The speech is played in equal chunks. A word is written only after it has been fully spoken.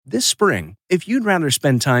This spring, if you'd rather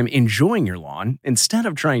spend time enjoying your lawn instead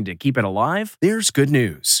of trying to keep it alive, there's good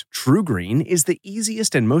news. True Green is the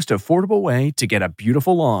easiest and most affordable way to get a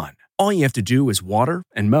beautiful lawn. All you have to do is water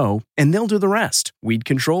and mow, and they'll do the rest. Weed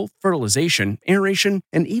control, fertilization, aeration,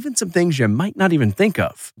 and even some things you might not even think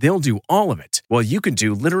of. They'll do all of it, while you can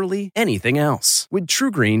do literally anything else. With True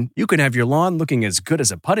Green, you can have your lawn looking as good as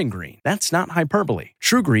a putting green. That's not hyperbole.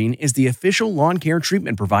 True Green is the official lawn care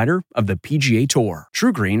treatment provider of the PGA Tour.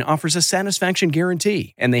 True Green offers a satisfaction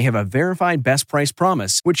guarantee, and they have a verified best price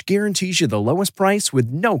promise, which guarantees you the lowest price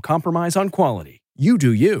with no compromise on quality. You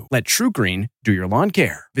do you. Let True Green do your lawn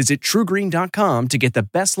care. Visit TrueGreen.com to get the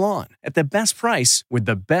best lawn at the best price with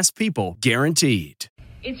the best people guaranteed.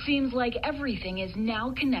 It seems like everything is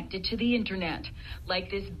now connected to the internet,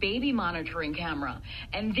 like this baby monitoring camera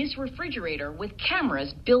and this refrigerator with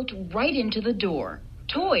cameras built right into the door.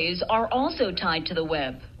 Toys are also tied to the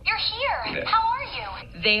web. You're here. How are you?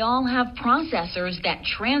 They all have processors that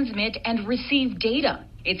transmit and receive data.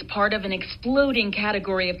 It's part of an exploding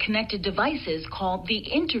category of connected devices called the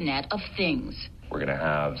Internet of Things. We're going to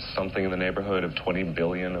have something in the neighborhood of 20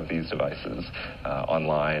 billion of these devices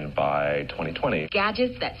online by 2020.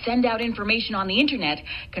 Gadgets that send out information on the internet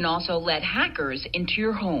can also let hackers into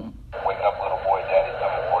your home. Wake up, little boy, daddy's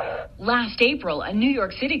coming for you. Last April, a New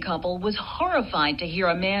York City couple was horrified to hear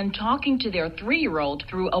a man talking to their 3-year-old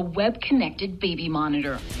through a web-connected baby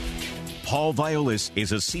monitor. Paul Violas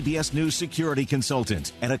is a CBS News security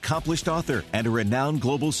consultant, an accomplished author, and a renowned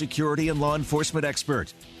global security and law enforcement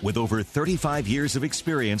expert. With over 35 years of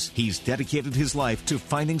experience, he's dedicated his life to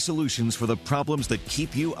finding solutions for the problems that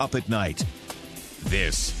keep you up at night.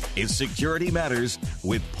 This is Security Matters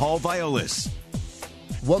with Paul Violas.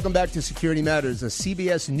 Welcome back to Security Matters, a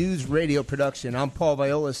CBS News radio production. I'm Paul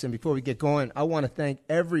Violas, and before we get going, I want to thank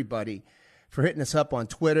everybody for hitting us up on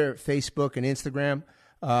Twitter, Facebook, and Instagram.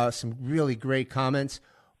 Some really great comments.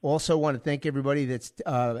 Also want to thank everybody that's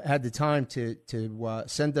had the time to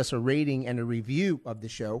send us a rating and a review of the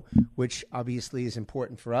show, which obviously is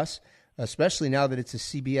important for us, especially now that it's a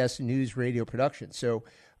CBS News radio production. So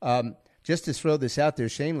just to throw this out there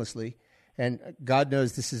shamelessly, and God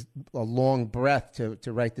knows this is a long breath to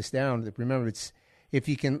write this down. Remember, if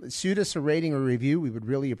you can shoot us a rating or review, we would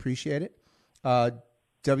really appreciate it.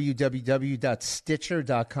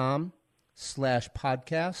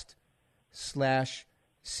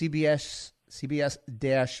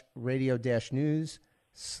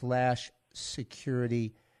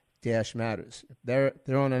 There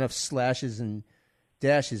aren't enough slashes and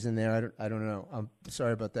dashes in there. I don't know. I'm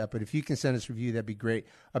sorry about that. But if you can send us a review, that'd be great.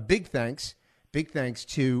 A big thanks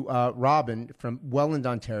to Robin from Welland,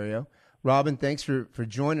 Ontario. Robin, thanks for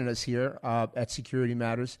joining us here at Security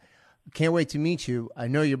Matters. Can't wait to meet you. I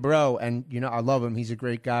know your bro, and I love him. He's a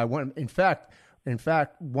great guy. In fact,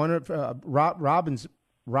 one of Robin's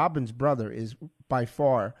brother is by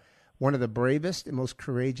far one of the bravest and most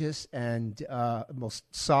courageous and most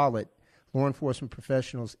solid law enforcement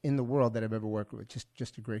professionals in the world that I've ever worked with.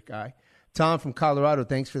 Just a great guy. Tom from Colorado,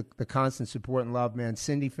 thanks for the constant support and love, man.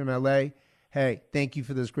 Cindy from LA, hey, thank you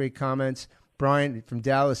for those great comments. Brian from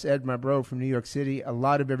Dallas, Ed, my bro from New York City, a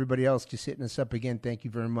lot of everybody else just hitting us up again. Thank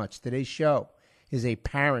you very much. Today's show is a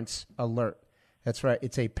parent's alert. That's right.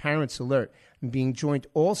 It's a parent's alert. I'm being joined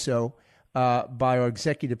also by our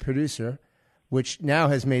executive producer, which now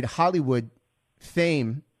has made Hollywood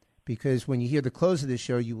fame, because when you hear the close of this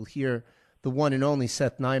show, you will hear the one and only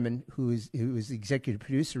Seth Nyman, who is the executive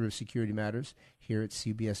producer of Security Matters here at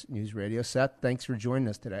CBS News Radio. Seth, thanks for joining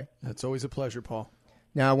us today. That's always a pleasure, Paul.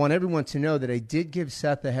 Now, I want everyone to know that I did give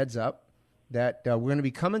Seth a heads up that we're going to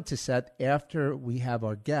be coming to Seth after we have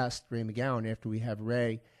our guest, Ray McGowan, after we have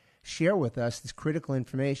Ray share with us this critical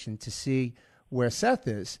information to see where Seth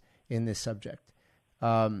is in this subject.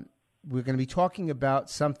 We're going to be talking about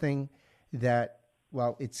something that,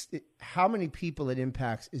 how many people it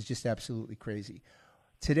impacts is just absolutely crazy.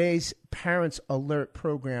 Today's Parents Alert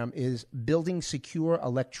program is building secure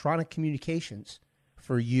electronic communications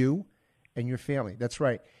for you and your family. That's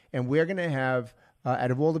right. And we're going to have,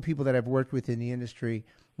 out of all the people that I've worked with in the industry,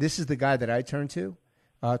 this is the guy that I turn to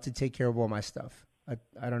take care of all my stuff. I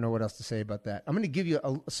don't know what else to say about that. I'm going to give you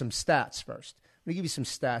some stats first. I'm going to give you some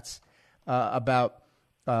stats about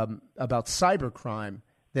cybercrime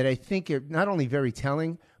that I think are not only very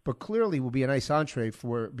telling, but clearly will be a nice entree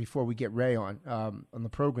before we get Ray on the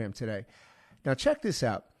program today. Now, check this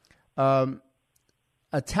out.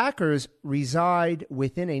 Attackers reside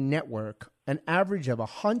within a network an average of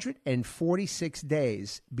 146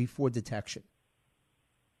 days before detection.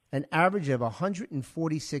 An average of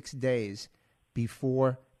 146 days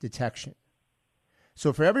before detection.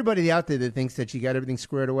 So for everybody out there that thinks that you got everything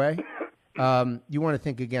squared away, you want to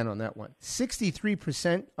think again on that one.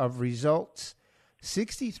 63% of results,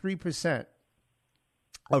 63%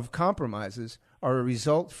 of compromises are a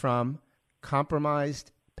result from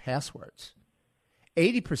compromised passwords.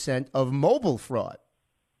 80% of mobile fraud.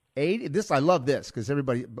 I love this because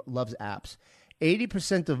everybody loves apps.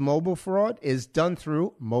 80% of mobile fraud is done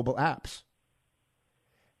through mobile apps.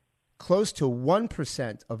 Close to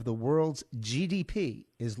 1% of the world's GDP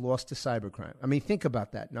is lost to cybercrime. I mean, think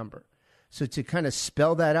about that number. So to kind of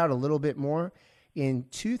spell that out a little bit more, in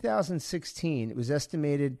 2016, it was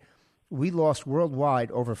estimated we lost worldwide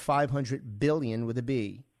over $500 billion with a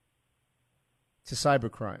B to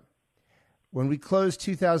cybercrime. When we closed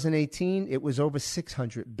 2018, it was over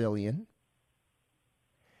 $600 billion.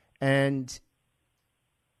 And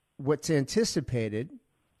what's anticipated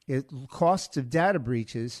is costs of data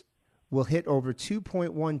breaches will hit over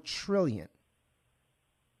 $2.1 trillion.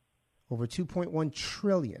 Over $2.1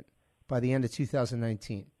 trillion by the end of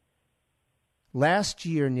 2019. Last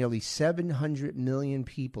year, nearly 700 million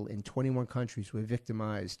people in 21 countries were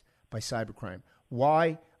victimized by cybercrime.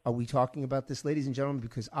 Why are we talking about this, ladies and gentlemen?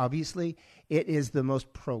 Because obviously it is the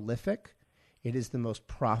most prolific, it is the most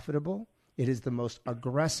profitable, it is the most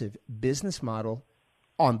aggressive business model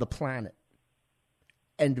on the planet.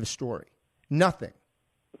 End of story. Nothing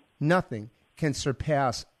can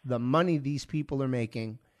surpass the money these people are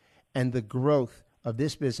making and the growth of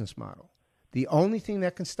this business model. The only thing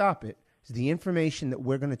that can stop it is the information that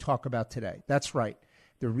we're going to talk about today. That's right.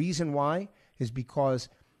 The reason why is because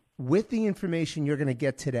with the information you're going to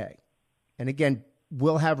get today, and again,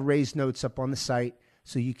 we'll have Ray's notes up on the site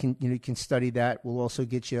so you can study that. We'll also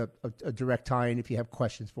get you a direct tie-in if you have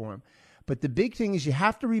questions for him. But the big thing is you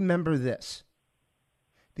have to remember this.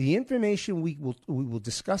 The information we will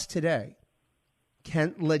discuss today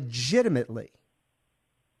can legitimately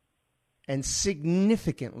and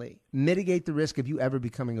significantly mitigate the risk of you ever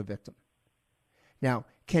becoming a victim. Now,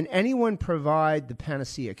 can anyone provide the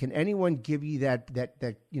panacea? Can anyone give you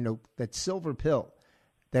that silver pill,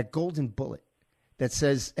 that golden bullet that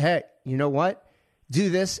says, hey, you know what? Do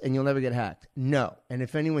this and you'll never get hacked. No. And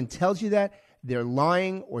if anyone tells you that, they're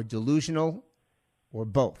lying or delusional or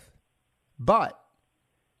both. But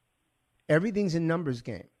everything's a numbers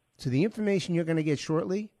game. So the information you're going to get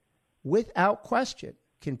shortly, without question,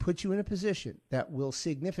 can put you in a position that will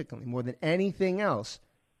significantly, more than anything else,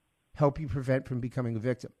 help you prevent from becoming a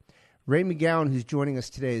victim. Ray McGowan, who's joining us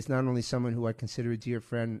today, is not only someone who I consider a dear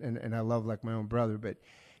friend and I love like my own brother, but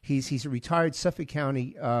he's a retired Suffolk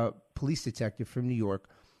County police detective from New York,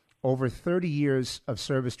 over 30 years of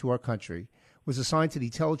service to our country, was assigned to the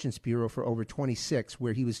Intelligence Bureau for over 26,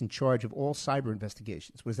 where he was in charge of all cyber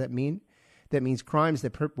investigations. What does that mean? That means crimes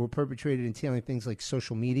that were perpetrated entailing things like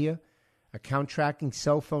social media, account tracking,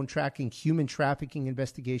 cell phone tracking, human trafficking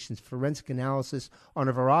investigations, forensic analysis on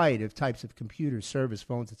a variety of types of computers, servers,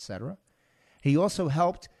 phones, etc. He also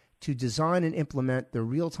helped to design and implement the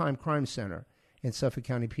Real-Time Crime Center in Suffolk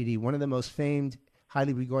County PD, one of the most famed,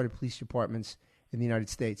 highly regarded police departments in the United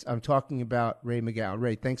States. I'm talking about Ray McGowan.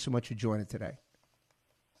 Ray, thanks so much for joining today.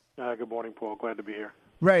 Good morning, Paul. Glad to be here.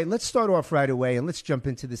 Ray, let's start off right away, and let's jump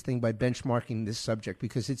into this thing by benchmarking this subject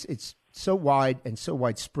because it's so wide and so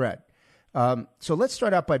widespread. So let's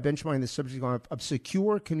start out by benchmarking the subject of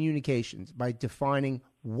secure communications by defining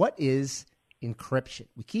what is encryption.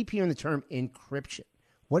 We keep hearing the term encryption.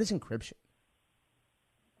 What is encryption?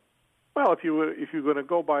 Well, if you're going to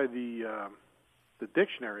go by the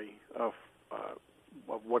dictionary of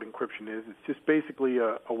what encryption is, it's just basically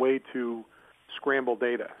a way to scramble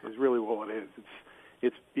data. Is really all it is.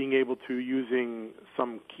 It's being able to, using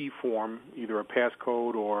some key form, either a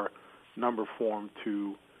passcode or number form,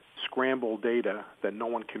 to scramble data that no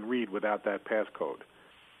one can read without that passcode.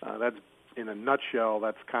 That's, in a nutshell,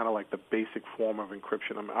 that's kind of like the basic form of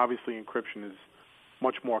encryption. I mean, obviously, encryption is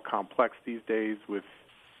much more complex these days with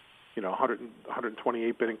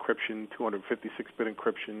 128-bit encryption, 256-bit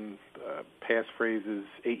encryption, passphrases,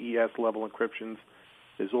 AES level encryptions.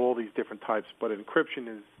 There's all these different types, but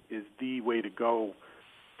encryption is the way to go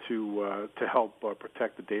to help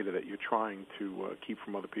protect the data that you're trying to keep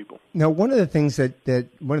from other people. Now, one of the things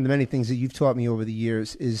one of the many things that you've taught me over the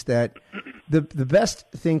years is that the best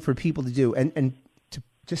thing for people to do, and to,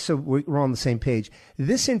 just so we're on the same page,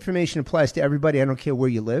 this information applies to everybody. I don't care where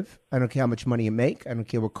you live. I don't care how much money you make. I don't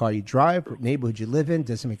care what car you drive, what neighborhood you live in.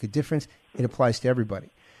 Doesn't make a difference. It applies to everybody.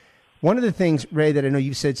 One of the things, Ray, that I know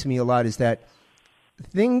you've said to me a lot is that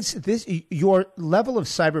your level of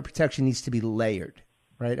cyber protection needs to be layered.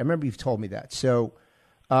 Right, I remember you've told me that. So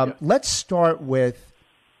let's start with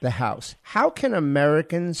the house. How can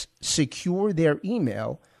Americans secure their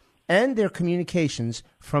email and their communications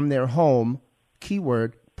from their home,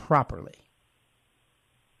 keyword, properly?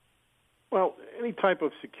 Well, any type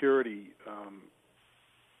of security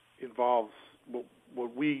involves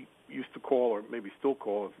what we used to call, or maybe still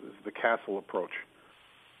call, is the castle approach.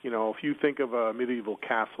 If you think of a medieval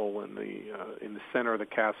castle, and in the center of the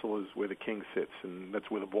castle is where the king sits, and that's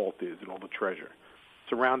where the vault is and all the treasure.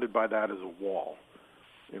 Surrounded by that is a wall.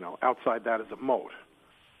 Outside that is a moat.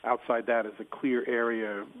 Outside that is a clear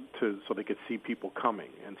area so they could see people coming,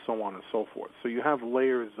 and so on and so forth. So you have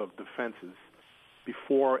layers of defenses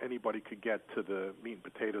before anybody could get to the meat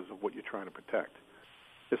and potatoes of what you're trying to protect.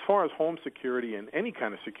 As far as home security and any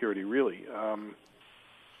kind of security, really,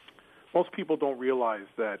 most people don't realize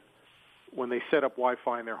that when they set up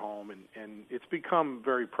Wi-Fi in their home, and it's become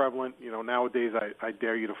very prevalent. Nowadays I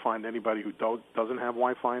dare you to find anybody who doesn't have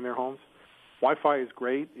Wi-Fi in their homes. Wi-Fi is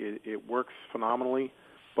great. It works phenomenally,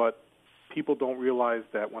 but people don't realize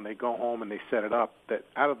that when they go home and they set it up, that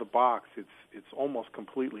out of the box it's almost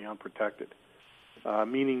completely unprotected,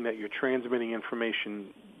 meaning that you're transmitting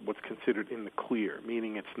information what's considered in the clear,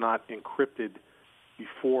 meaning it's not encrypted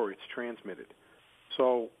before it's transmitted.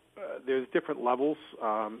 So there's different levels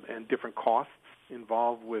and different costs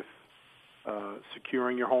involved with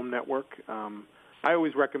securing your home network. I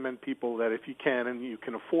always recommend people that if you can and you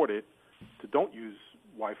can afford it, to don't use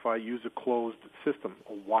Wi-Fi, use a closed system,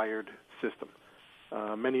 a wired system.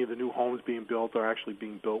 Many of the new homes being built are actually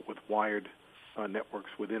being built with wired networks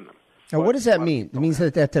within them. Now, what does that mean? It means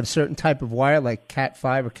that they have to have a certain type of wire, like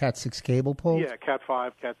Cat5 or Cat6 cable pulls? Yeah,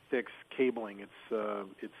 Cat5, Cat6 cabling. It's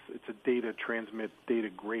a data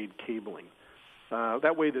grade cabling.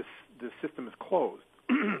 That way the system is closed.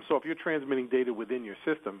 So if you're transmitting data within your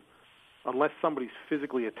system, unless somebody's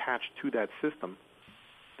physically attached to that system,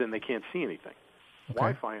 then they can't see anything. Okay.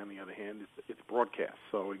 Wi-Fi, on the other hand, it's broadcast,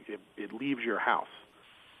 so it leaves your house.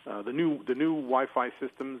 The new Wi-Fi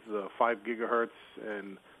systems, the 5 gigahertz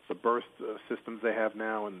and the burst systems they have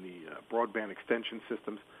now, and the broadband extension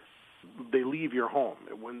systems, they leave your home.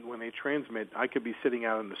 When they transmit, I could be sitting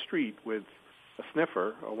out in the street with a sniffer,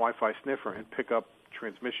 a Wi-Fi sniffer, and pick up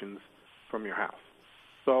transmissions from your house.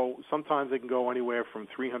 So sometimes they can go anywhere from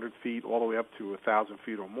 300 feet all the way up to 1,000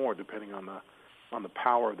 feet or more, depending on the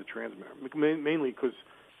power of the transmitter. Mainly because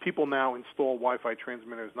people now install Wi-Fi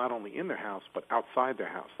transmitters not only in their house but outside their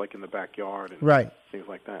house, like in the backyard and things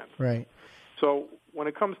like that. Right. So when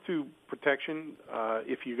it comes to protection,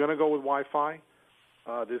 if you're going to go with Wi-Fi,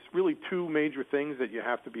 there's really two major things that you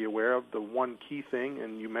have to be aware of. The one key thing,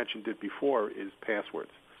 and you mentioned it before, is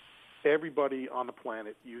passwords. Everybody on the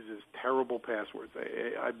planet uses terrible passwords.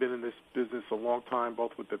 I've been in this business a long time,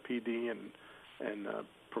 both with the PD and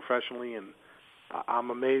professionally, and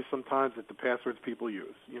I'm amazed sometimes at the passwords people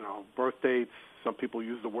use. Birth dates, some people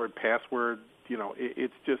use the word password.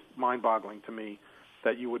 It's just mind-boggling to me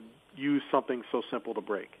that you would use something so simple to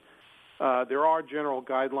break. There are general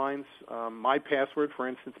guidelines. My password, for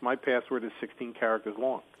instance, is 16 characters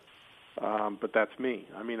long. But that's me.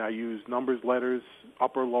 I use numbers, letters,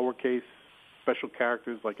 upper, lowercase, special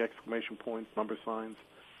characters like exclamation points, number signs.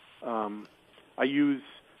 I use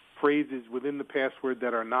phrases within the password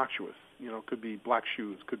that are innocuous. Could be black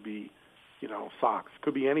shoes, could be, socks,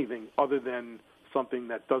 could be anything other than something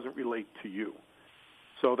that doesn't relate to you.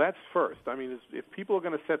 So that's first. If people are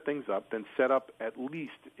going to set things up, then set up at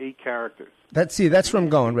least 8 characters. That's where I'm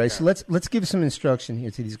going, Ray. So let's give some instruction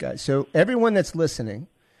here to these guys. So everyone that's listening,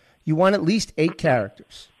 you want at least 8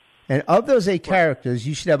 characters. And of those 8 characters,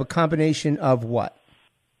 you should have a combination of what?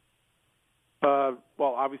 Well,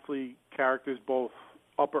 obviously, characters both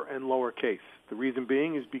upper and lowercase. The reason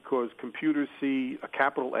being is because computers see a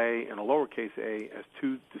capital A and a lowercase a as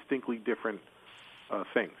two distinctly different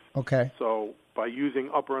things. Okay. So by using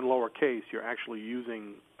upper and lowercase, you're actually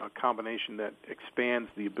using a combination that expands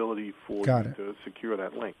the ability for you to secure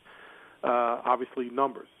that link. Obviously,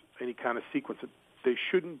 numbers, any kind of sequence, they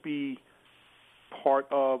shouldn't be part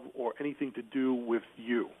of or anything to do with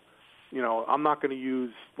you. I'm not going to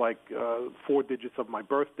use 4 digits of my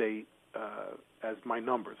birth date as my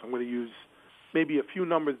numbers. I'm going to use maybe a few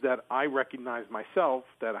numbers that I recognize myself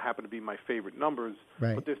that happen to be my favorite numbers,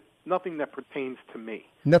 but there's nothing that pertains to me.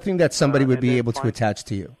 Nothing that somebody would be able to attach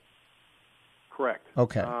to you. Correct.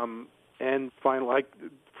 Okay. And finally,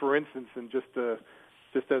 for instance, and just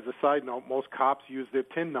as a side note, most cops use their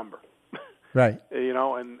TIN number. Right.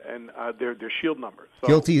 And their shield number. So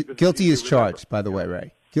guilty is charged, by the way,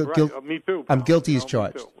 Ray. Me too. I'm guilty as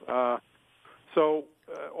charged.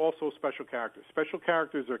 Also special characters. Special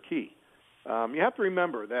characters are key. You have to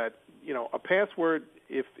remember that, a password,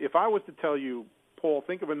 if I was to tell you Paul,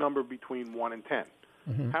 think of a number between 1 and 10.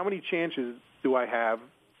 Mm-hmm. How many chances do I have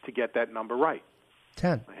to get that number right?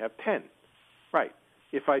 10. I have 10. Right.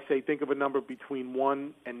 If I say think of a number between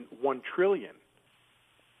 1 and 1 trillion,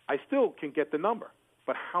 I still can get the number.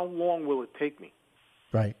 But how long will it take me?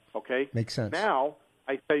 Right. Okay? Makes sense. Now,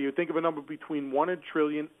 I tell you, think of a number between 1 and a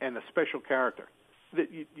trillion and a special character.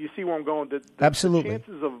 You see where I'm going? Absolutely. The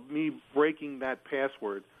chances of me breaking that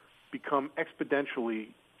password become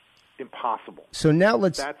exponentially impossible. So now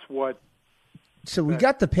That's what... So we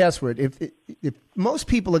got the password. If most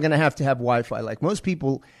people are going to have Wi-Fi, like most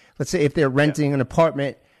people, let's say if they're renting an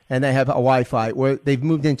apartment and they have a Wi-Fi, or they've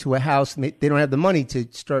moved into a house and they don't have the money to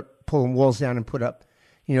start pulling walls down and put up,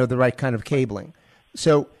 the right kind of cabling.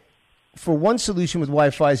 So for one solution with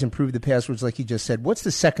Wi-Fi is improve the passwords, like you just said. What's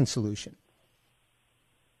the second solution?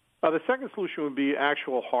 The second solution would be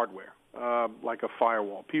actual hardware, like a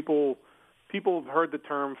firewall. People have heard the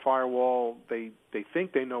term firewall. They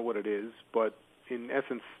think they know what it is, but in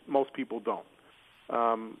essence, most people don't.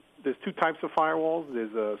 There's two types of firewalls.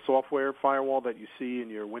 There's a software firewall that you see in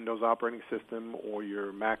your Windows operating system or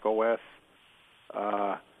your Mac OS.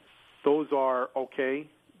 Those are okay.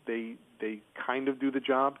 They kind of do the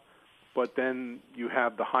job, but then you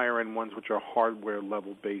have the higher-end ones, which are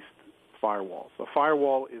hardware-level-based firewalls. A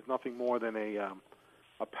firewall is nothing more than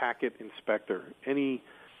a packet inspector. You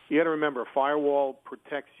got to remember, a firewall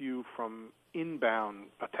protects you from inbound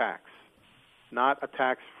attacks, not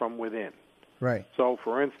attacks from within. Right. So,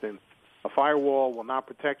 for instance, a firewall will not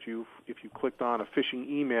protect you if you clicked on a phishing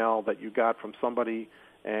email that you got from somebody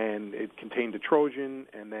and it contained a Trojan,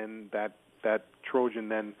 and then that Trojan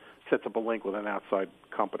then sets up a link with an outside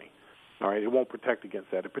company. All right, it won't protect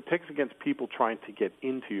against that. It protects against people trying to get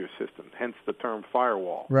into your system, hence the term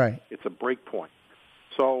firewall. Right. It's a breakpoint.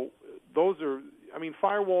 So those are,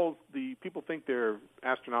 firewalls, the people think they're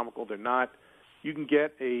astronomical. They're not. You can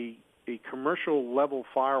get a commercial-level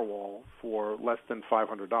firewall for less than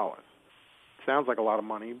 $500. Sounds like a lot of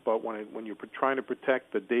money, but when you're trying to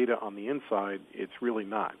protect the data on the inside, it's really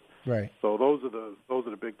not. Right. So those are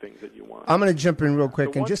the big things that you want. I'm going to jump in real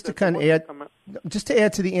quick, and just to kind of add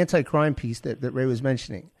to the anti-crime piece that Ray was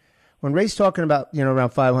mentioning. When Ray's talking about around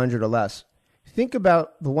 500 or less, think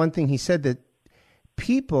about the one thing he said, that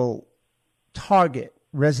people target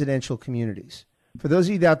residential communities. For those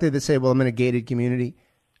of you out there that say, well, I'm in a gated community,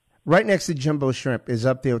 right next to Jumbo Shrimp is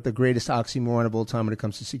up there with the greatest oxymoron of all time when it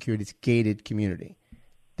comes to security. It's gated community.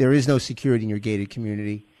 There is no security in your gated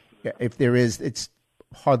community. If there is, it's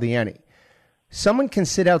hardly any. Someone can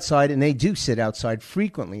sit outside, and they do sit outside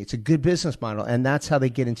frequently. It's a good business model, and that's how they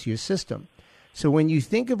get into your system. So when you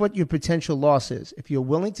think of what your potential loss is, if you're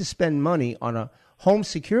willing to spend money on a home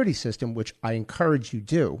security system, which I encourage you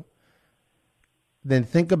do, then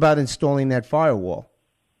think about installing that firewall.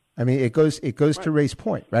 It goes right to Ray's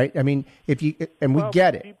point, right? We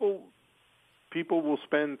get it. People will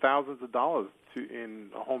spend thousands of dollars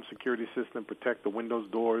in a home security system, protect the windows,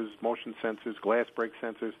 doors, motion sensors, glass break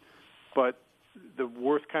sensors. But the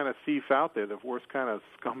worst kind of thief out there, the worst kind of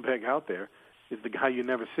scumbag out there, is the guy you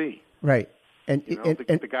never see. Right.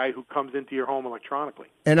 The guy who comes into your home electronically.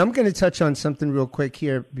 And I'm going to touch on something real quick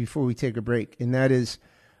here before we take a break, and that is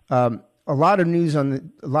a lot of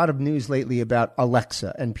news lately about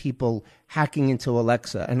Alexa and people hacking into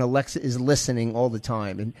Alexa, and Alexa is listening all the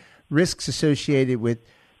time, and risks associated with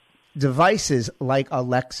devices like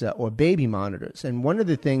Alexa or baby monitors. And one of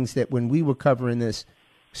the things that when we were covering this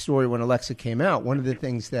story when Alexa came out, one of the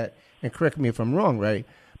things that, and correct me if I'm wrong, Ray,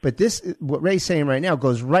 but this, what Ray's saying right now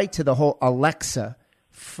goes right to the whole Alexa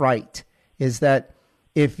fright, is that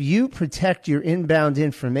if you protect your inbound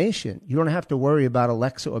information, you don't have to worry about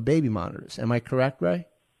Alexa or baby monitors. Am I correct, Ray?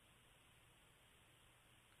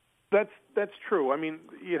 That's true.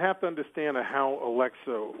 You'd have to understand how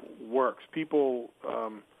Alexa works. People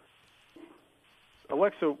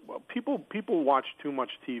watch too much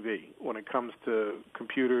TV when it comes to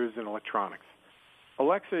computers and electronics.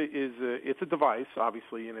 Alexa it's a device,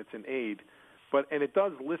 obviously, and it's an aid, and it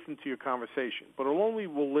does listen to your conversation, but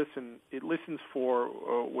it listens for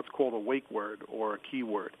what's called a wake word or a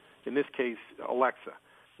keyword. In this case, Alexa.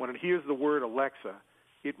 When it hears the word Alexa,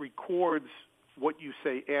 it records what you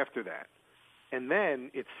say after that, and then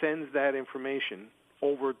it sends that information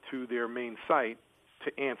over to their main site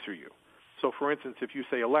to answer you. So, for instance, if you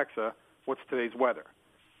say, Alexa, what's today's weather?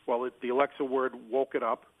 Well, the Alexa word woke it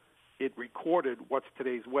up. It recorded what's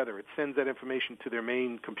today's weather. It sends that information to their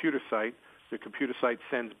main computer site. The computer site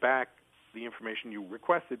sends back the information you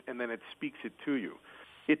requested, and then it speaks it to you.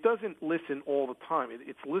 It doesn't listen all the time.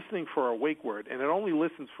 It's listening for a wake word, and it only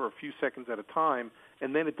listens for a few seconds at a time,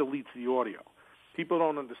 and then it deletes the audio. People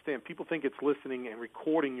don't understand. People think it's listening and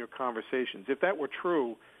recording your conversations. If that were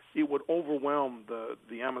true, it would overwhelm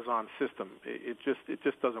the Amazon system. It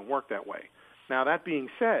just doesn't work that way. Now, that being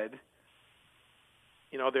said,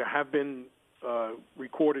 there have been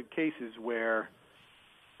recorded cases where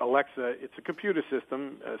Alexa, it's a computer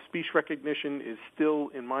system. Speech recognition is still,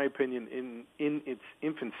 in my opinion, in its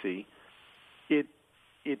infancy. It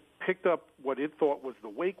picked up what it thought was the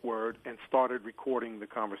wake word and started recording the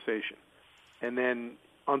conversation. And then,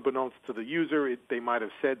 unbeknownst to the user, they might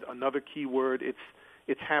have said another keyword.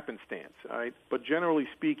 It's happenstance, all right? But generally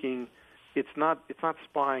speaking, it's not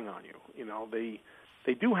spying on you.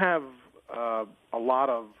 They do have a lot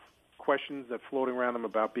of questions that floating around them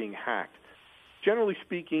about being hacked. Generally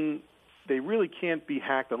speaking, they really can't be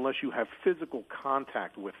hacked unless you have physical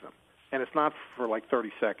contact with them, and it's not for like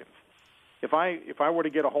 30 seconds. If I were to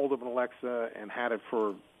get a hold of an Alexa and had it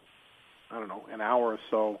for, I don't know, an hour or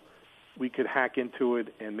so, we could hack into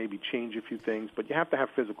it and maybe change a few things, but you have to have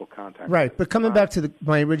physical contact. Right, but coming back to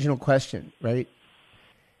my original question, right?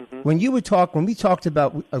 Mm-hmm. When we talked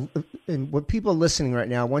about, and what people are listening right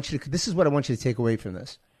now, this is what I want you to take away from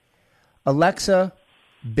this. Alexa,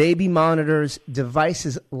 baby monitors,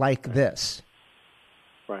 devices like this,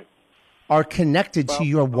 right, are connected to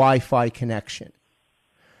your Wi-Fi connection.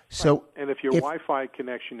 So, right. And if your Wi-Fi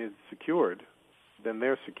connection is secured, then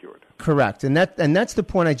they're secured. Correct, and that's the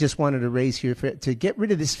point I just wanted to raise here to get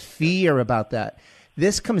rid of this fear about that.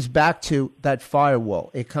 This comes back to that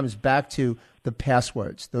firewall. It comes back to the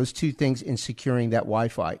passwords. Those two things in securing that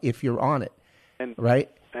Wi-Fi. If you're on it,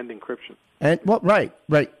 right, and encryption,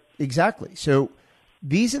 right, exactly. So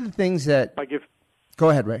these are the things that. Go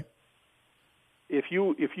ahead, Ray. If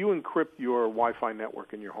you encrypt your Wi-Fi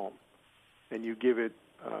network in your home, and you give it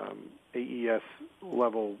AES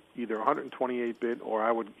level, either 128-bit or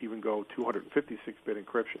I would even go 256-bit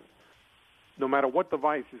encryption. No matter what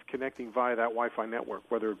device is connecting via that Wi-Fi network,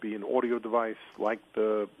 whether it be an audio device like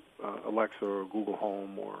the Alexa or Google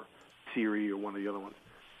Home or Siri or one of the other ones,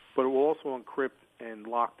 but it will also encrypt and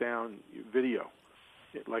lock down video,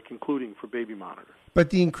 like including for baby monitors.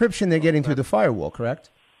 But the encryption they're getting through the firewall,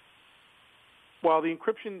 correct? Well, the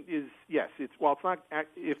encryption is, yes. It's not.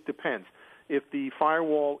 It depends. If the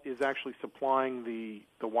firewall is actually supplying the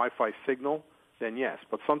Wi-Fi signal, then yes.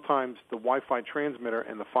 But sometimes the Wi-Fi transmitter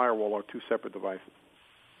and the firewall are two separate devices.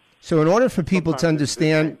 So in order for people to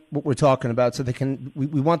understand what we're talking about, so we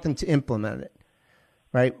want them to implement it,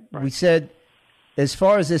 right? We said, as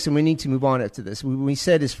far as this, and we need to move on after this, we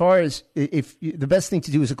said as far as the best thing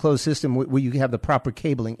to do is a closed system where you have the proper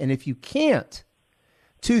cabling. And if you can't,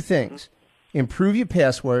 two things. Improve your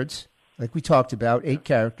passwords, like we talked about, 8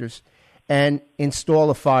 characters, and install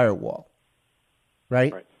a firewall,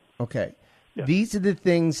 right? Okay. Yeah. These are the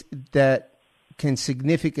things that can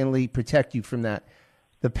significantly protect you from that.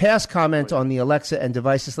 The past comment on the Alexa and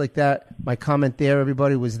devices like that, my comment there,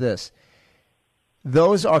 everybody, was this.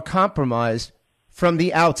 Those are compromised from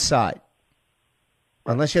the outside.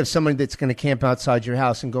 Unless you have somebody that's going to camp outside your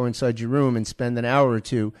house and go inside your room and spend an hour or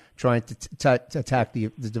two trying to attack the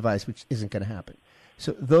device, which isn't going to happen.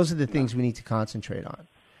 So those are the things we need to concentrate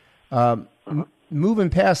on. Moving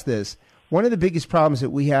past this, one of the biggest problems that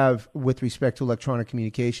we have with respect to electronic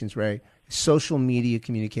communications, Ray, is social media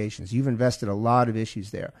communications. You've invested a lot of issues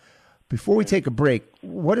there. Before we take a break,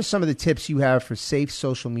 what are some of the tips you have for safe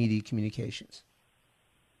social media communications?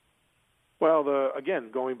 Well, again,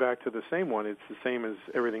 going back to the same one, it's the same as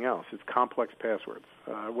everything else. It's complex passwords.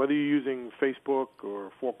 Whether you're using Facebook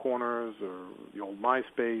or Four Corners or the old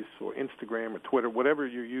MySpace or Instagram or Twitter, whatever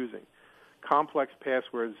you're using, complex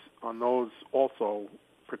passwords on those also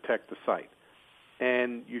protect the site.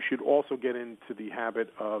 And you should also get into the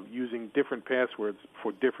habit of using different passwords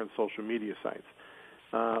for different social media sites.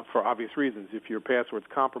 For obvious reasons. If your password's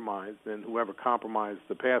compromised, then whoever compromised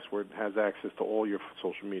the password has access to all your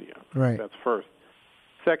social media. Right. That's first.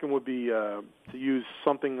 Second would be to use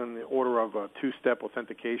something in the order of a two-step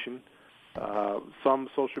authentication. Some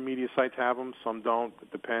social media sites have them, some don't.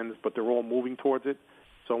 It depends, but they're all moving towards it.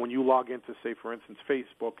 So when you log into, say, for instance,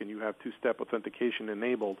 Facebook, and you have two-step authentication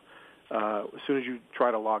enabled, as soon as you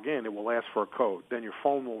try to log in, it will ask for a code. Then your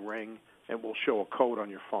phone will ring and will show a code on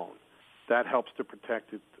your phone. That helps to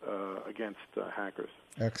protect it against hackers.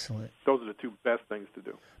 Excellent. Those are the two best things to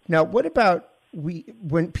do. Now, what about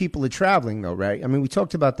when people are traveling, though, right? I mean, we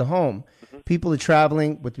talked about the home. Mm-hmm. People are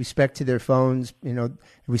traveling with respect to their phones, in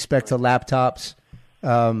respect to laptops,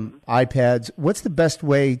 iPads. What's the best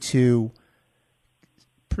way to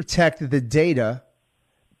protect the data,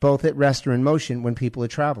 both at rest or in motion, when people are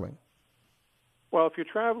traveling? Well, if you're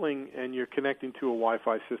traveling and you're connecting to a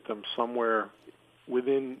Wi-Fi system somewhere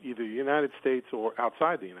within either the United States or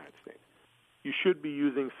outside the United States, you should be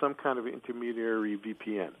using some kind of intermediary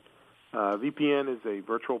VPN. VPN is a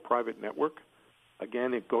virtual private network.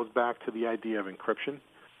 Again, it goes back to the idea of encryption.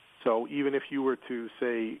 So even if you were to,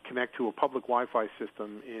 say, connect to a public Wi-Fi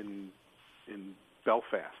system in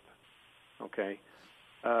Belfast, okay,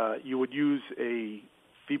 you would use a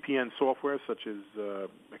VPN software such as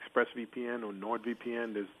ExpressVPN or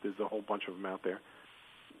NordVPN. There's a whole bunch of them out there.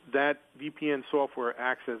 That VPN software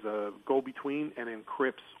acts as a go-between and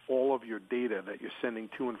encrypts all of your data that you're sending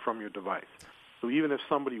to and from your device. So even if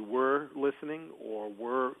somebody were listening or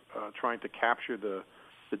were trying to capture the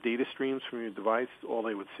data streams from your device, all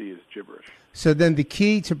they would see is gibberish. So then the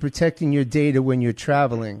key to protecting your data when you're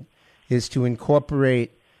traveling is to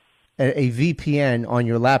incorporate a VPN on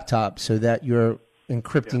your laptop so that you're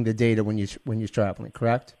encrypting the data when you're traveling,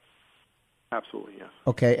 correct? Absolutely, yes.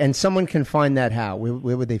 Okay, and someone can find that how?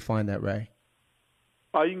 Where would they find that, Ray?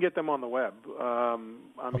 You can get them on the web.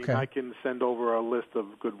 I can send over a list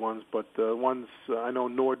of good ones, but ones I know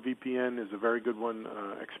NordVPN is a very good one.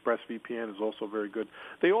 ExpressVPN is also very good.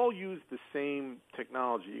 They all use the same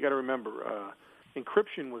technology. You got to remember,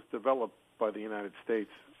 encryption was developed by the United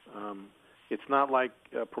States. It's not like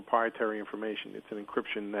proprietary information. It's an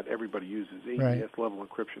encryption that everybody uses. AES level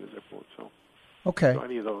encryption is everyone. So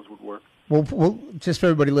any of those would work. Well, just for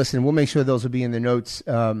everybody listening, we'll make sure those will be in the notes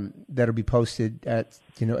that'll be posted at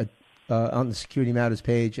on the Security Matters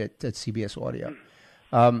page at CBS Audio.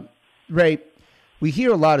 Ray, we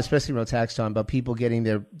hear a lot, especially around tax time, about people getting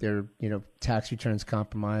their tax returns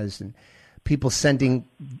compromised and people sending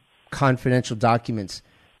confidential documents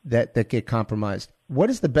that get compromised. What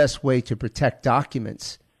is the best way to protect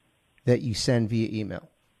documents that you send via email?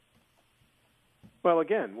 Well,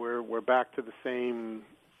 again, we're back to the same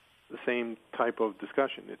type of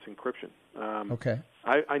discussion. It's encryption. Okay.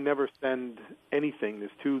 I never send anything.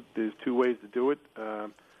 There's two ways to do it.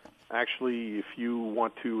 Actually, if you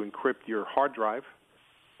want to encrypt your hard drive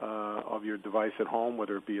of your device at home,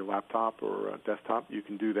 whether it be a laptop or a desktop, you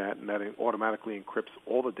can do that, and that automatically encrypts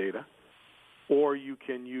all the data. Or you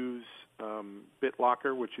can use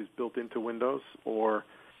BitLocker, which is built into Windows, or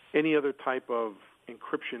any other type of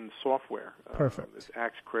encryption software. Perfect. There's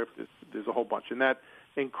AxCrypt. There's a whole bunch, and that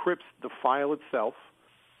encrypts the file itself,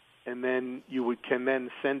 and then you can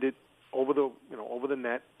then send it over the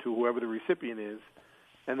net to whoever the recipient is,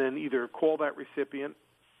 and then either call that recipient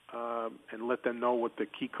and let them know what the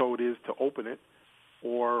key code is to open it,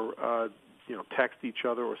 or text each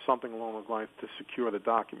other or something along those lines to secure the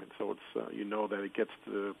document, so it's that it gets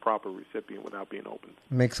to the proper recipient without being opened.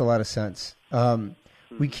 Makes a lot of sense.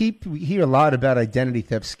 We hear a lot about identity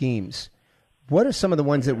theft schemes. What are some of the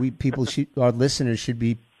ones that our listeners should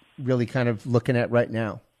be really kind of looking at right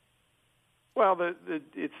now? Well, the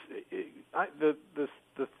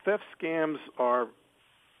theft scams are,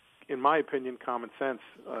 in my opinion, common sense.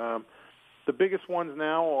 The biggest ones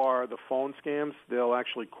now are the phone scams. They'll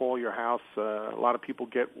actually call your house. A lot of people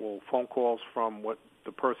get phone calls from what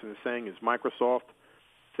the person is saying is Microsoft,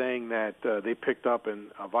 saying that they picked up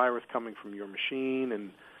a virus coming from your machine,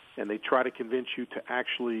 and they try to convince you to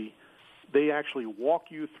actually walk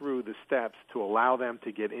you through the steps to allow them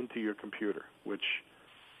to get into your computer, which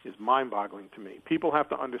is mind-boggling to me. People have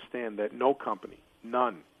to understand that no company,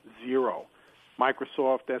 none, zero,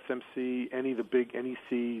 Microsoft, SMC, any of the big NEC,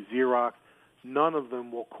 Xerox, none of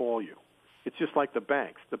them will call you. It's just like the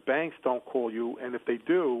banks. The banks don't call you, and if they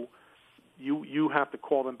do, you have to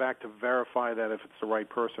call them back to verify that if it's the right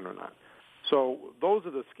person or not. So those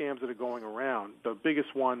are the scams that are going around. The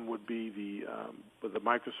biggest one would be the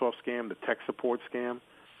Microsoft scam, the tech support scam.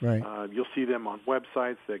 Right. You'll see them on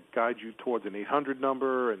websites that guide you towards an 800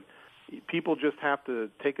 number, and people just have to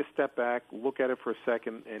take a step back, look at it for a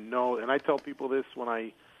second, and know. And I tell people this when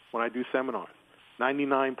I do seminars: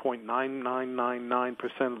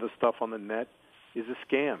 99.9999% of the stuff on the net is a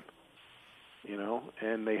scam.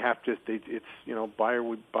 And they have to. It's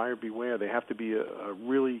buyer beware. They have to be a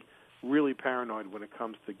really, really paranoid when it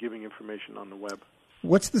comes to giving information on the web.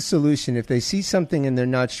 What's the solution if they see something and they're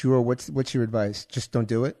not sure? What's your advice? Just don't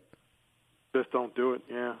do it. Just don't do it.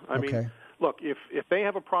 Yeah. I mean, look, if they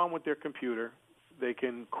have a problem with their computer, they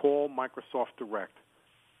can call Microsoft Direct.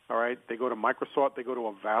 All right. They go to Microsoft. They go to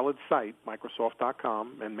a valid site,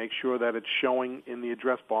 Microsoft.com, and make sure that it's showing in the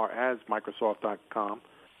address bar as Microsoft.com,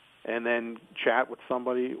 and then chat with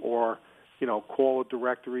somebody or call a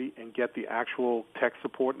directory and get the actual tech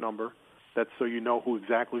support number. That's so you know who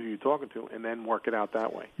you're talking to, and then work it out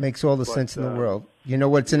that way. Makes all the sense in the world. You know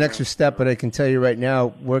what? It's an extra step, but I can tell you right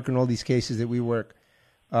now, working all these cases that we work,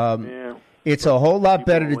 it's a whole lot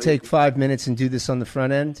better to take 5 minutes and do this on the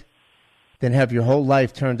front end than have your whole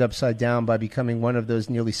life turned upside down by becoming one of those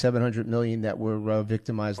nearly 700 million that were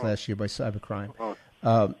victimized last year by cybercrime.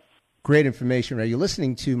 Great information, Ray. You're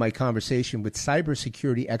listening to my conversation with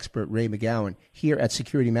cybersecurity expert Ray McGowan here at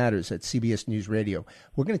Security Matters at CBS News Radio.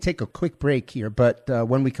 We're going to take a quick break here, but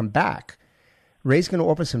when we come back, Ray's going to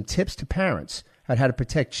offer some tips to parents on how to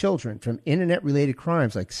protect children from internet-related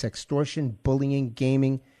crimes like sextortion, bullying,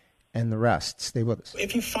 gaming, and the rest. Stay with us.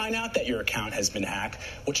 If you find out that your account has been hacked,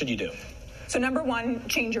 what should you do? So number one,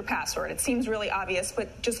 change your password. It seems really obvious,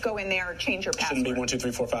 but just go in there, change your password. Shouldn't be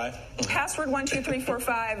 12345? Password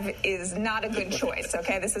 12345 is not a good choice,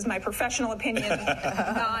 okay? This is my professional opinion,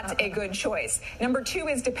 not a good choice. Number two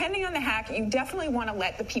is, depending on the hack, you definitely want to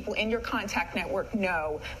let the people in your contact network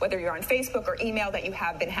know, whether you're on Facebook or email, that you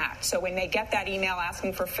have been hacked. So when they get that email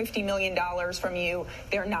asking for $50 million from you,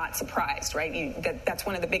 they're not surprised, right? That's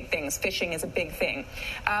one of the big things. Phishing is a big thing.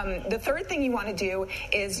 The third thing you want to do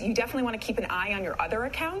is you definitely want to keep an eye on your other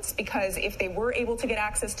accounts, because if they were able to get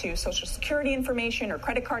access to Social Security information or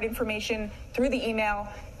credit card information through the email,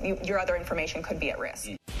 your other information could be at risk.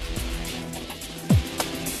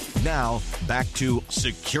 Now, back to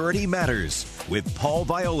Security Matters with Paul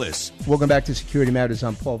Violas. Welcome back to Security Matters.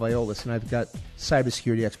 I'm Paul Violas, and I've got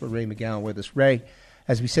cybersecurity expert Ray McGowan with us. Ray,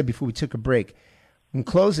 as we said before we took a break, in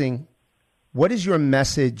closing, what is your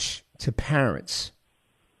message to parents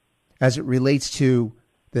as it relates to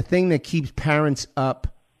the thing that keeps parents up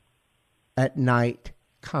at night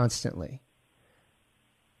constantly?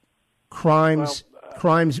 Crimes,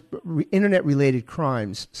 internet-related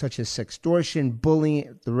crimes such as sextortion,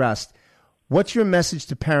 bullying, the rest. What's your message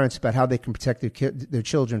to parents about how they can protect their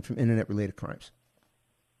children from internet-related crimes?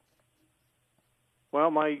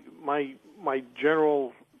 Well, my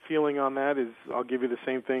general feeling on that is I'll give you the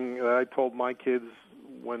same thing that I told my kids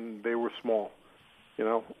when they were small. You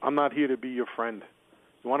know, I'm not here to be your friend.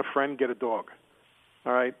 You want a friend, get a dog.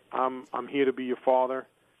 All right? I'm here to be your father.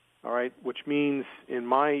 All right? Which means in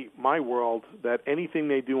my world that anything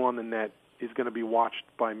they do on the net is going to be watched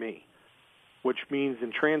by me. Which means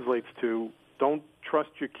and translates to, don't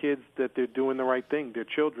trust your kids that they're doing the right thing. They're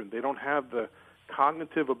children. They don't have the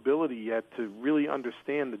cognitive ability yet to really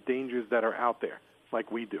understand the dangers that are out there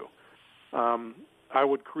like we do. I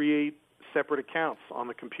would create separate accounts on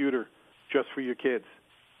the computer just for your kids.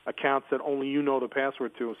 Accounts that only you know the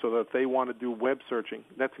password to, so that if they want to do web searching,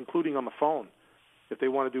 that's including on the phone. If they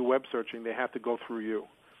want to do web searching, they have to go through you.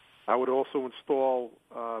 I would also install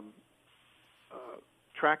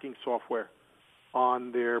tracking software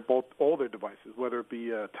on all their devices, whether it be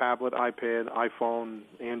a tablet, iPad, iPhone,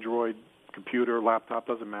 Android, computer, laptop,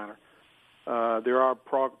 doesn't matter. There are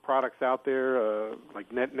products out there like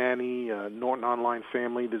NetNanny, Norton Online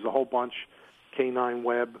Family. There's a whole bunch, K9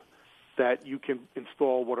 Web, that you can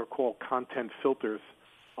install what are called content filters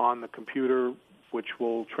on the computer, which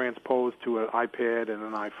will transpose to an iPad and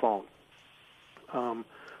an iPhone.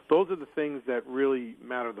 Those are the things that really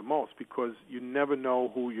matter the most, because you never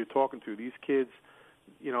know who you're talking to. These kids,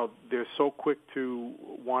 you know, they're so quick to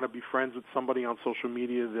want to be friends with somebody on social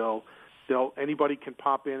media. Anybody can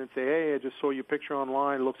pop in and say, "Hey, I just saw your picture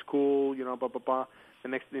online. It looks cool," you know, blah blah blah. And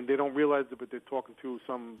next thing they don't realize that, but they're talking to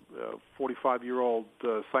some 45-year-old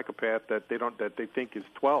psychopath that they think is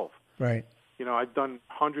 12. Right. You know, I've done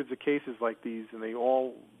hundreds of cases like these, and they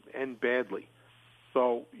all end badly.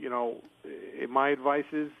 So, you know, my advice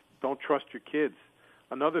is don't trust your kids.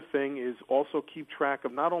 Another thing is also keep track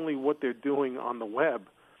of not only what they're doing on the web,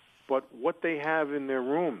 but what they have in their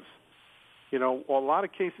rooms. You know, a lot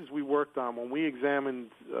of cases we worked on, when we examined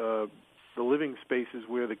the living spaces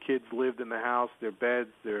where the kids lived in the house, their beds,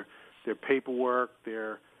 their paperwork,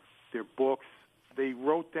 their books, they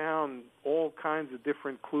wrote down all kinds of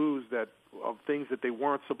different clues of things that they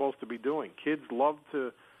weren't supposed to be doing. Kids love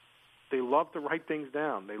to write things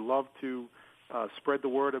down. They love to spread the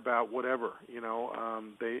word about whatever, you know.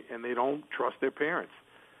 They don't trust their parents.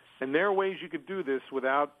 And there are ways you could do this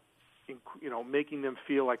without, you know, making them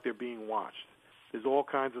feel like they're being watched. There's all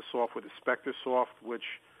kinds of software. The SpectreSoft, which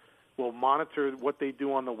will monitor what they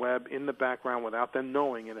do on the web in the background without them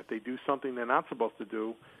knowing, and if they do something they're not supposed to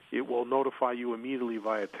do, it will notify you immediately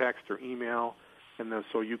via text or email, and then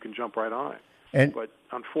so you can jump right on it. But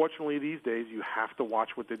unfortunately these days you have to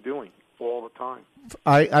watch what they're doing all the time.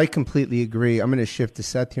 I completely agree. I'm going to shift to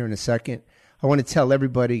Seth here in a second. I want to tell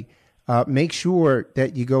everybody, make sure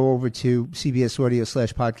that you go over to CBS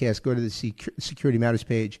Audio/podcast, go to the Security Matters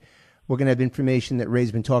page. We're going to have information that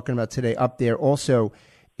Ray's been talking about today up there. Also,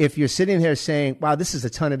 if you're sitting there saying, wow, this is a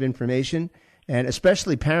ton of information, and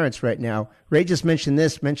especially parents right now, Ray just mentioned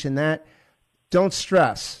this, mentioned that, don't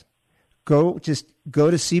stress. Go to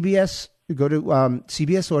CBS go to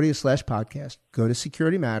CBS Audio /podcast. Go to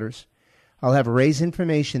Security Matters. I'll have Ray's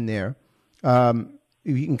information there.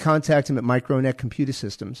 You can contact him at Micronet Computer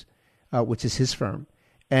Systems, which is his firm.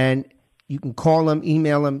 And you can call him,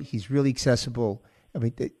 email him. He's really accessible. I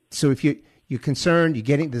mean, so if you're concerned,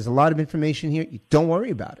 there's a lot of information here. You don't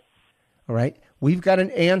worry about it. All right? We've got an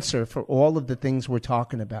answer for all of the things we're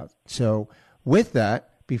talking about. So with that,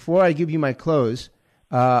 before I give you my close,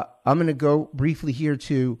 I'm going to go briefly here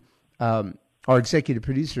to our executive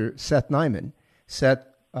producer, Seth Nyman. Seth,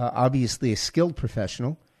 obviously a skilled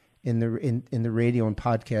professional in the radio and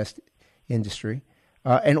podcast industry,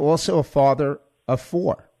 and also a father of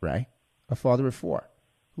four, right? A father of four,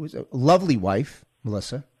 who is a lovely wife,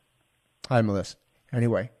 Melissa. Hi, Melissa.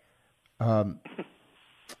 Anyway,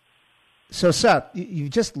 so Seth, you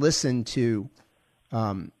just listened to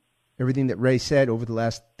everything that Ray said over the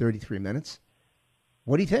last 33 minutes.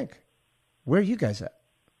 What do you think? Where are you guys at?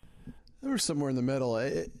 We're somewhere in the middle.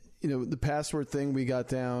 The password thing we got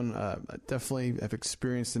down, I definitely have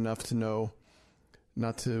experienced enough to know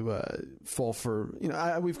not to fall for,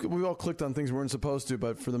 we've all clicked on things we weren't supposed to,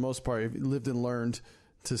 but for the most part, I've lived and learned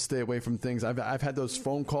to stay away from things. I've had those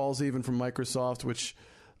phone calls even from Microsoft, which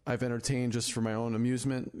I've entertained just for my own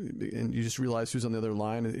amusement, and you just realize who's on the other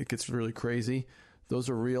line. It gets really crazy. Those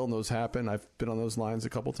are real, and those happen. I've been on those lines a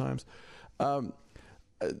couple times.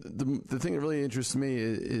 The thing that really interests me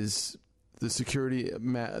is the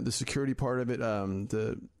security part of it,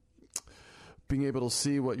 the being able to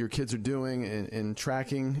see what your kids are doing and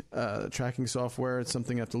tracking software. It's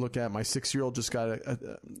something I have to look at. My 6-year-old just got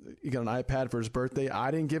he got an iPad for his birthday.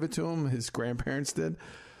 I didn't give it to him; his grandparents did.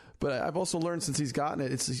 But I've also learned since he's gotten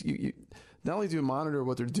it, it's you not only do you monitor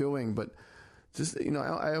what they're doing, but just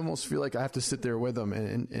I almost feel like I have to sit there with him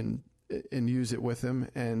and use it with him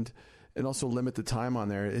and also limit the time on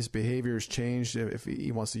there. His behavior has changed if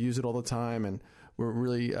he wants to use it all the time, and we're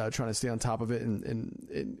really trying to stay on top of it.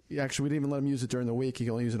 And actually, we didn't even let him use it during the week. He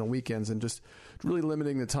can only use it on weekends, and just really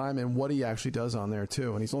limiting the time and what he actually does on there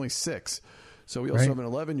too. And he's only 6. So we also have an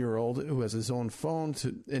 11-year-old who has his own phone,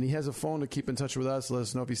 and he has a phone to keep in touch with us, let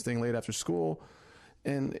us know if he's staying late after school.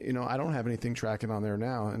 And, I don't have anything tracking on there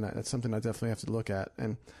now, and that's something I definitely have to look at.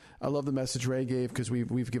 And I love the message Ray gave, because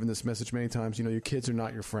we've given this message many times. Your kids are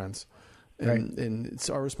not your friends. And it's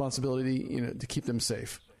our responsibility, to keep them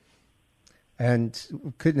safe.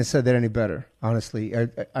 And couldn't have said that any better, honestly.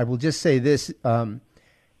 I will just say this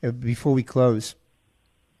before we close.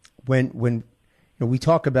 When we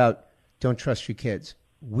talk about don't trust your kids,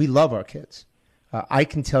 we love our kids. I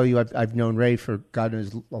can tell you I've known Ray for God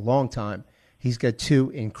knows a long time. He's got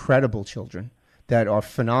 2 incredible children that are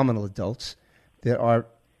phenomenal adults, that are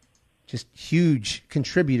just huge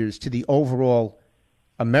contributors to the overall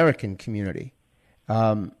American community.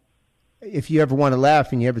 If you ever want to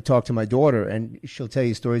laugh and you ever talk to my daughter, and she'll tell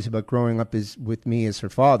you stories about growing up with me as her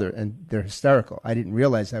father, and they're hysterical. I didn't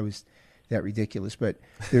realize I was that ridiculous, but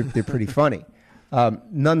they're pretty funny.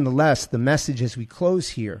 Nonetheless, the message as we close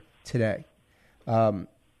here today,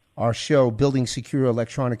 our show, Building Secure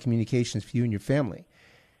Electronic Communications for You and Your Family,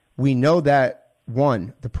 we know that,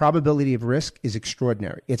 1, the probability of risk is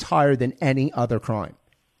extraordinary. It's higher than any other crime.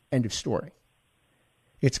 End of story.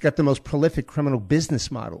 It's got the most prolific criminal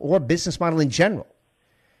business model, or business model in general.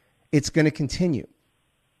 It's going to continue.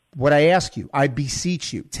 What I ask you, I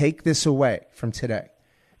beseech you, take this away from today.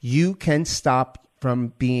 You can stop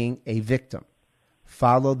from being a victim.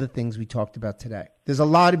 Follow the things we talked about today. There's a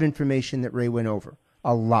lot of information that Ray went over,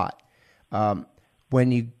 a lot.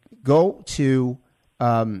 When you go to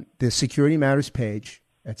the Security Matters page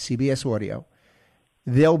at CBS Audio,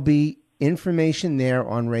 there'll be information there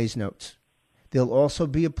on Ray's notes. There'll also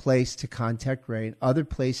be a place to contact Ray and other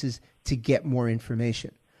places to get more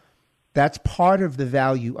information. That's part of the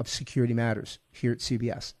value of Security Matters here at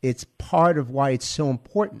CBS. It's part of why it's so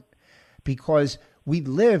important, because we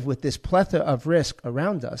live with this plethora of risk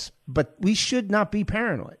around us, but we should not be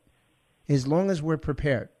paranoid. As long as we're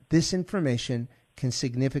prepared, this information can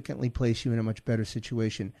significantly place you in a much better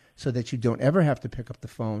situation so that you don't ever have to pick up the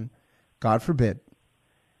phone, God forbid,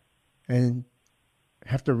 and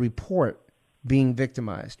have to report being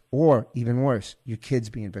victimized, or even worse, your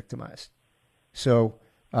kids being victimized. So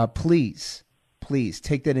please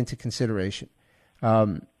take that into consideration.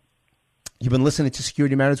 You've been listening to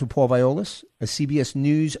Security Matters with Paul Violas, a CBS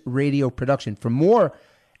News radio production. For more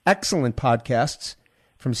excellent podcasts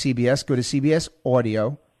from CBS, go to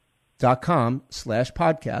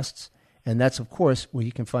cbsaudio.com/podcasts. And that's, of course, where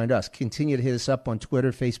you can find us. Continue to hit us up on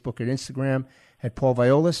Twitter, Facebook, and Instagram at Paul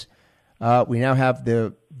Violas. We now have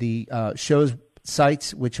the show's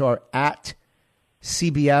sites, which are at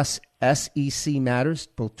CBS SEC Matters,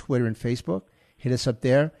 both Twitter and Facebook. Hit us up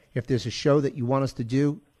there. If there's a show that you want us to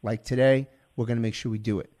do, like today, we're going to make sure we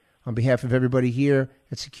do it. On behalf of everybody here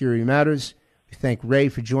at Security Matters, we thank Ray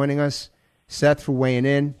for joining us, Seth for weighing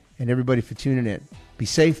in, and everybody for tuning in. Be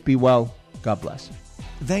safe, be well. God bless.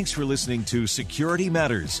 Thanks for listening to Security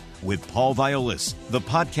Matters with Paul Violas. The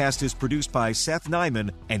podcast is produced by Seth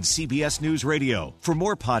Nyman and CBS News Radio. For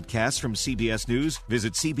more podcasts from CBS News,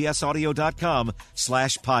 visit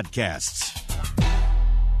cbsaudio.com/podcasts.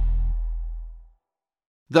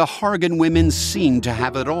 The Hargan women seemed to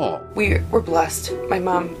have it all. We were blessed. My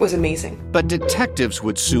mom was amazing. But detectives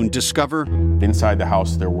would soon discover... inside the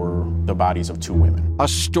house, there were the bodies of 2 women. A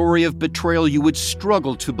story of betrayal you would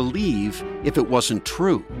struggle to believe if it wasn't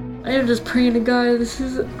true. I am just praying to God, this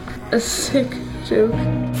is a sick joke.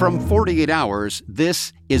 From 48 Hours,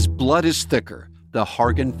 this is Blood is Thicker, the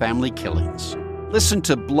Hargan Family Killings. Listen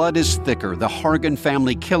to Blood is Thicker, the Hargan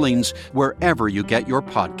Family Killings, wherever you get your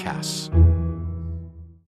podcasts.